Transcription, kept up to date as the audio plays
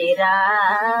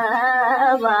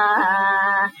ರಾಮ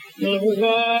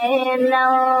ನಿನ್ನೆ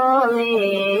ನೋವಿಲಾನು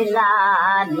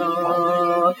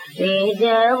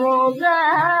ನಿಜ ಮುಗ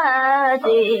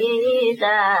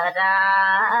ಸೀತಾರಾಮ.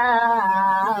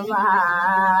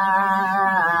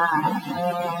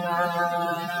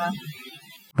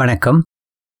 வணக்கம்.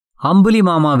 அம்புலி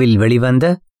மாமாவில்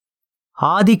வெளிவந்த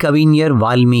ஆதி கவிஞர்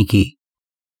வால்மீகி.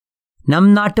 நம்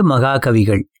நாட்டு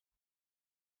மகாகவிகள்.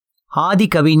 ஆதி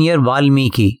கவிஞர்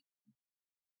வால்மீகி.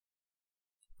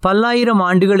 பல்லாயிரம்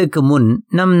ஆண்டுகளுக்கு முன்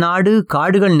நம் நாடு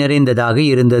காடுகள் நிறைந்ததாக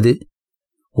இருந்தது.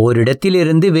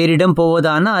 ஓரிடத்திலிருந்து வேறிடம்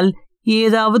போவதானால்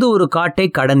ஏதாவது ஒரு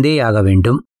காட்டை கடந்தேயாக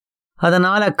வேண்டும்.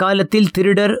 அதனால் அக்காலத்தில்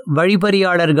திருடர்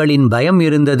வழிபறியாளர்களின் பயம்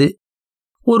இருந்தது.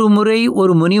 ஒரு முறை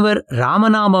ஒரு முனிவர்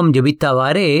ராமநாமம்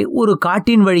ஜபித்தவாறே ஒரு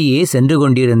காட்டின் வழியே சென்று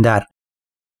கொண்டிருந்தார்.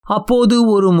 அப்போது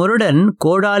ஒரு முரடன்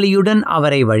கோடாலியுடன்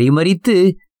அவரை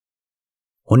வழிமறித்து,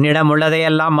 "உன்னிடம்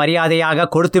உள்ளதையெல்லாம் மரியாதையாக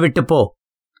கொடுத்துவிட்டு போ"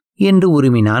 என்று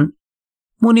உருமினான்.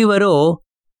 முனிவரோ,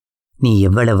 "நீ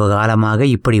எவ்வளவு காலமாக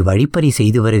இப்படி வழிப்பறி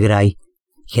செய்து வருகிறாய்?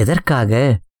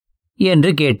 எதற்காக?"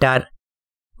 என்று கேட்டார்.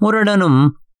 முரடனும்,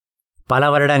 "பல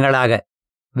வருடங்களாக.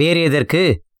 வேறு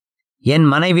எதற்கு? என்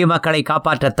மனைவி மக்களை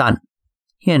காப்பாற்றத்தான்"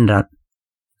 என்றான்.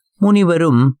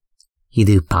 முனிவரும்,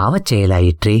 "இது பாவச்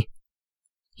செயலாயிற்றே.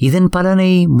 இதன்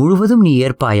பலனை முழுவதும் நீ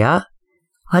ஏற்பாயா,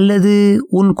 அல்லது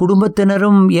உன்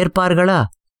குடும்பத்தினரும் ஏற்பார்களா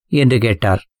என்று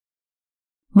கேட்டார்.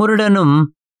 முரடனும்,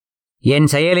 "என்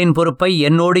செயலின் பொறுப்பை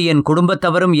என்னோடு என்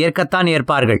குடும்பத்தவரும் ஏற்கத்தான்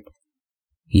ஏற்பார்கள்.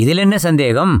 இதில் என்ன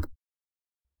சந்தேகம்?"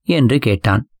 என்று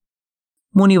கேட்டான்.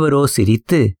 முனிவரோ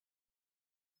சிரித்து,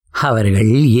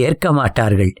 "அவர்கள் ஏற்க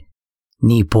மாட்டார்கள்.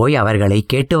 நீ போய் அவர்களை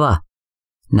கேட்டு வா.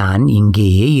 நான்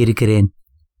இங்கேயே இருக்கிறேன்"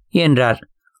 என்றார்.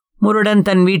 முருடன்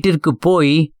தன் வீட்டிற்கு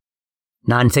போய்,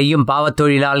 "நான் செய்யும்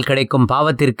பாவத்தொழிலால் கிடைக்கும்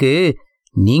பாவத்திற்கு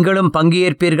நீங்களும் பங்கு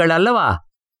ஏற்பீர்கள் அல்லவா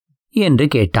என்று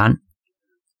கேட்டான்.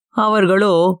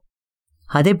 அவர்களோ,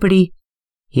 "அதெப்படி?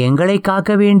 எங்களை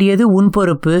காக்க வேண்டியது உன்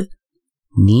பொறுப்பு.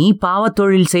 நீ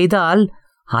பாவத்தொழில் செய்தால்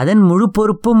அதன் முழு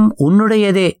பொறுப்பும்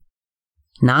உன்னுடையதே.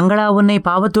 நாங்களா உன்னை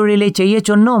பாவத்தொழிலை செய்ய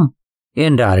சொன்னோம்"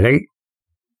 என்றார்கள்.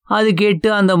 அது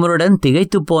கேட்டு அந்த முருடன்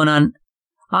திகைத்துப் போனான்.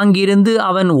 அங்கிருந்து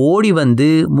அவன் ஓடி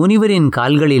வந்து முனிவரின்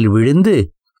கால்களில்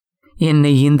விழுந்து,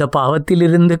 "என்னை இந்த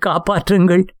பாவத்திலிருந்து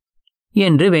காப்பாற்றுங்கள்"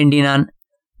 என்று வேண்டினான்.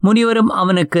 முனிவரும்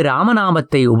அவனுக்கு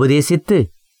ராமநாமத்தை உபதேசித்து,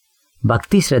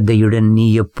 "பக்தி ஸ்ரத்தையுடன்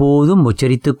நீ எப்போதும்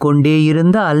உச்சரித்துக் கொண்டே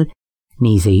இருந்தால்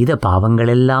நீ செய்த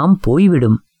பாவங்களெல்லாம்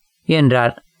போய்விடும்"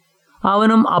 என்றார்.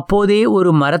 அவனும் அப்போதே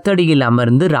ஒரு மரத்தடியில்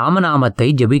அமர்ந்து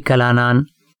ராமநாமத்தை ஜபிக்கலானான்.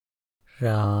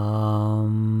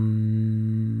 ராம்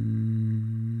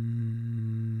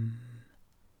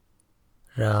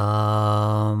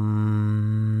ராம்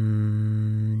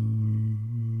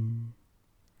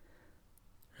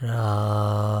ராம்.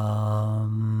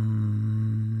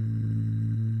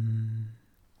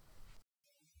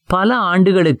 பல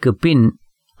ஆண்டுகளுக்குப் பின்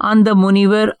அந்த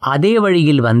முனிவர் அதே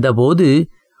வழியில் வந்தபோது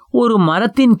ஒரு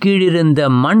மரத்தின் கீழிருந்த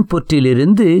மண்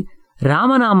புற்றிலிருந்து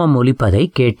ராமநாமம் ஒலிப்பதை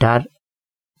கேட்டார்.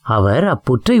 அவர்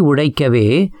அப்புற்றை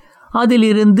உடைக்கவே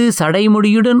அதிலிருந்து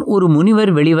சடைமுடியுடன் ஒரு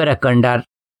முனிவர் வெளிவரக் கண்டார்.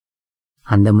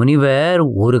 அந்த முனிவர்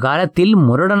ஒரு காலத்தில்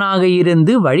முரடனாக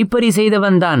இருந்து வழிப்பறி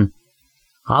செய்தவன்தான்.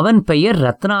 அவன் பெயர்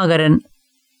ரத்னாகரன்.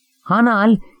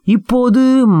 ஆனால்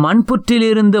இப்போது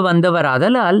மண்புற்றிலிருந்து வந்தவர்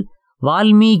ஆதலால்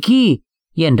வால்மீகி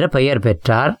என்ற பெயர்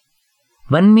பெற்றார்.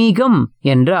 வன்மீகம்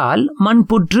என்றால்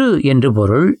மண்புற்று என்று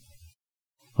பொருள்.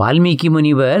 வால்மீகி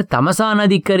முனிவர் தமசா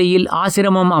நதிக்கரையில்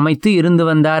ஆசிரமம் அமைத்து இருந்து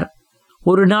வந்தார்.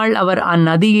 ஒரு நாள் அவர்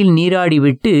அந்நதியில்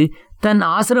நீராடிவிட்டு தன்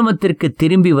ஆசிரமத்திற்கு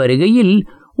திரும்பி வருகையில்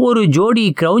ஒரு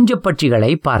ஜோடி கிரௌஞ்ச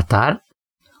பட்சிகளை பார்த்தார்.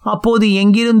 அப்போது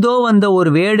எங்கிருந்தோ வந்த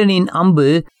ஒரு வேடனின்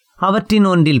அம்பு அவற்றின்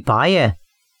ஒன்றில் பாய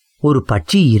ஒரு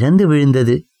பட்சி இறந்து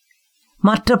விழுந்தது.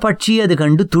 மற்ற பட்சி அது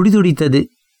கண்டு துடிதுடித்தது.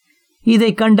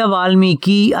 இதைக் கண்ட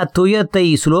வால்மீகி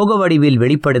அத்துயத்தை சுலோக வடிவில்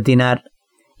வெளிப்படுத்தினார்.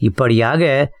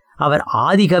 இப்படியாக அவர்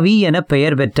ஆதிகவி என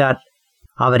பெயர் பெற்றார்.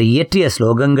 அவர் இயற்றிய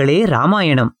ஸ்லோகங்களே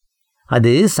ராமாயணம்.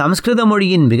 அது சமஸ்கிருத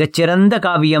மொழியின் மிகச்சிறந்த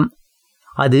காவியம்.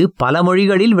 அது பல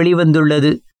மொழிகளில்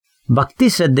வெளிவந்துள்ளது. பக்தி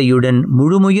ஸ்ரத்தையுடன்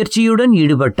முழு முயற்சியுடன்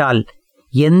ஈடுபட்டால்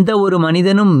எந்த ஒரு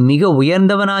மனிதனும் மிக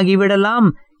உயர்ந்தவனாகிவிடலாம்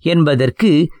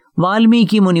என்பதற்கு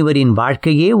வால்மீகி முனிவரின்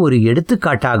வாழ்க்கையே ஒரு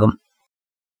எடுத்துக்காட்டாகும்.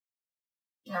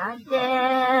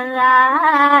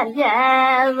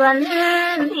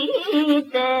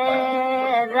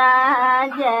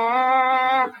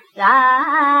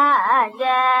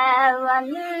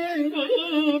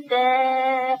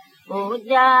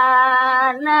 पूजानायक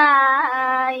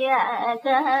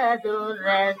दुर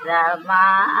समाज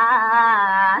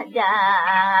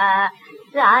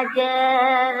राज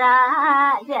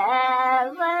राज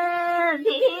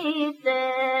वंदित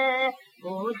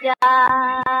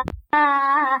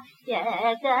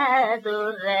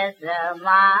जगदुर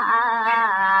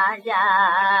समाजा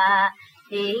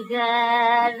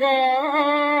तिगर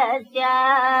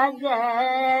त्याग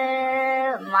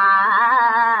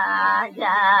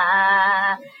माजा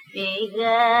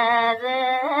तिगर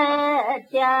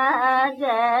त्याग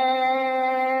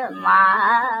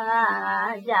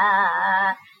माजा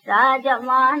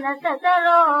राजमानस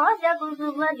सरोज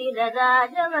कुसुमदिर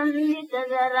राजवन्दित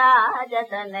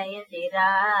राजतनय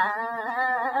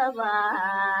शिरावा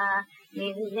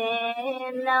निन्ने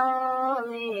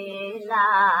नौमि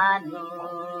नानु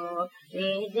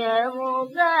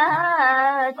निजमुग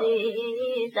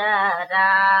सीतारामा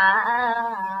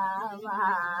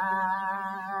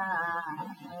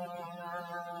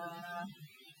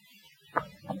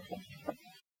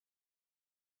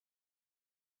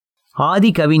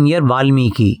ஆதி கவிஞர்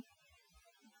வால்மீகி.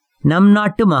 நம்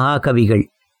நாட்டு மகாகவிகள்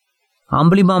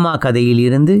அம்புலிமாமா கதையில்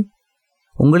இருந்து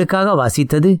உங்களுக்காக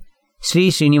வாசித்தது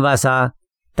ஸ்ரீ ஸ்ரீனிவாசா.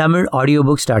 தமிழ்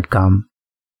audiobooks.com.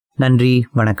 நன்றி,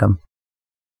 வணக்கம்.